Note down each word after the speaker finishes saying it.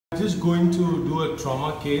just going to do a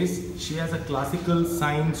trauma case. She has a classical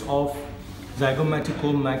signs of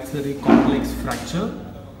zygomatico maxillary complex fracture.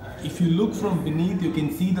 If you look from beneath, you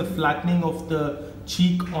can see the flattening of the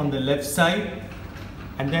cheek on the left side,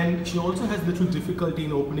 and then she also has little difficulty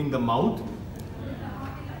in opening the mouth.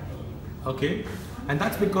 Okay, and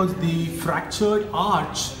that's because the fractured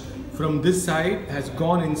arch from this side has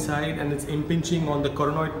gone inside and it's impinging on the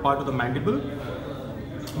coronoid part of the mandible.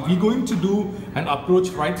 We're going to do an approach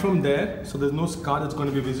right from there, so there's no scar that's going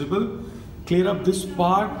to be visible. Clear up this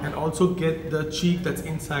part and also get the cheek that's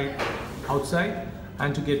inside outside,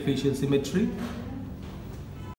 and to get facial symmetry.